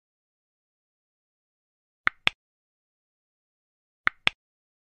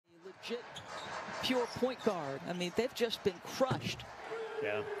Pure point guard. I mean, they've just been crushed.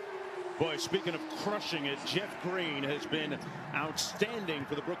 Yeah. Boy, speaking of crushing it, Jeff Green has been outstanding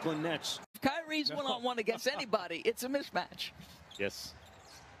for the Brooklyn Nets. If Kyrie's one-on-one against anybody, it's a mismatch. Yes.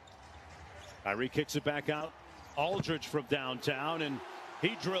 Kyrie kicks it back out. Aldridge from downtown, and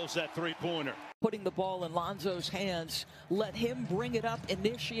he drills that three-pointer. Putting the ball in Lonzo's hands, let him bring it up,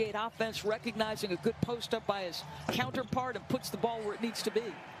 initiate offense, recognizing a good post up by his counterpart, and puts the ball where it needs to be.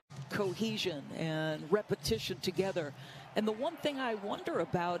 Cohesion and repetition together. And the one thing I wonder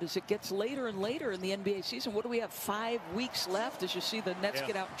about is it gets later and later in the NBA season. What do we have, 5 weeks left as you see the Nets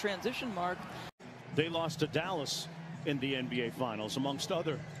get out in transition, Mark? They lost to Dallas in the NBA Finals, amongst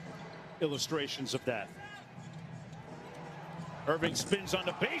other illustrations of that. Irving spins on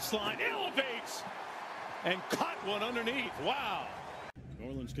the baseline, elevates, and caught one underneath. Wow. New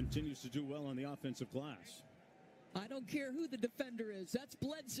Orleans continues to do well on the offensive glass. I don't care who the defender is. That's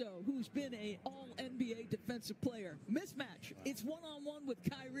Bledsoe, who's been an all-NBA defensive player. Mismatch. It's one-on-one with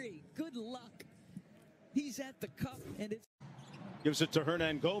Kyrie. Good luck. He's at the cup, and it's... Gives it to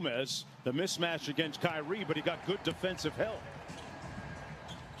Hernan Gomez. The mismatch against Kyrie, but he got good defensive help.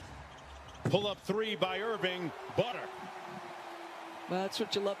 Pull-up three by Irving. Butter. Well, that's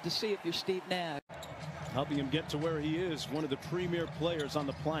what you love to see if you're Steve Nash. Helping him get to where he is, one of the premier players on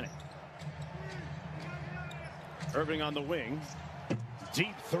the planet. Irving on the wing.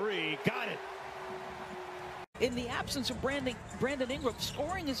 Deep three. Got it. In the absence of Brandon Ingram,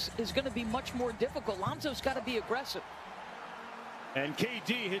 scoring is going to be much more difficult. Lonzo's got to be aggressive. And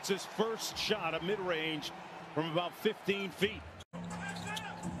KD hits his first shot at mid-range from about 15 feet.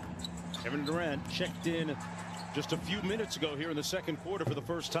 Kevin Durant checked in just a few minutes ago here in the second quarter for the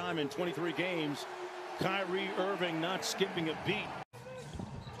first time in 23 games. Kyrie Irving not skipping a beat.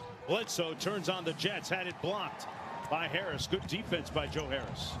 Bledsoe turns on the Jets, had it blocked by Harris. Good defense by Joe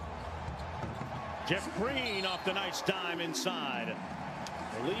Harris. Jeff Green off the nice dime inside.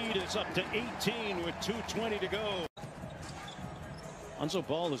 The lead is up to 18 with 2:20 to go. Lonzo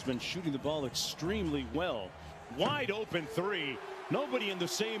Ball has been shooting the ball extremely well. Wide open three. Nobody in the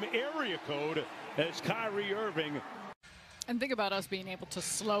same area code as Kyrie Irving. And think about us being able to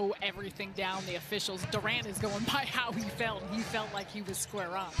slow everything down. The officials, Durant is going by how he felt. He felt like he was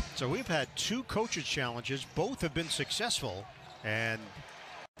square up. So we've had 2 coaches challenges. Both have been successful. And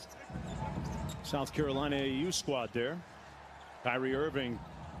South Carolina AU squad there. Kyrie Irving.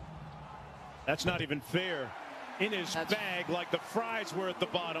 That's not even fair. In his bag like the fries were at the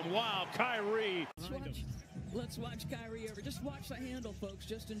bottom. Wow, Kyrie. Let's watch Kyrie Irving. Just watch the handle, folks.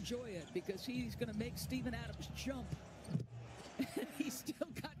 Just enjoy it because he's going to make Steven Adams jump. He's still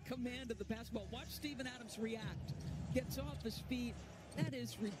got command of the basketball. Watch Steven Adams react. Gets off his feet. That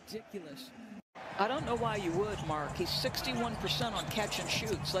is ridiculous. I don't know why you would, Mark. He's 61% on catch and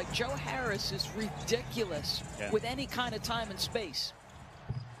shoots. Like Joe Harris is ridiculous with any kind of time and space.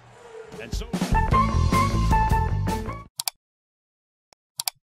 And so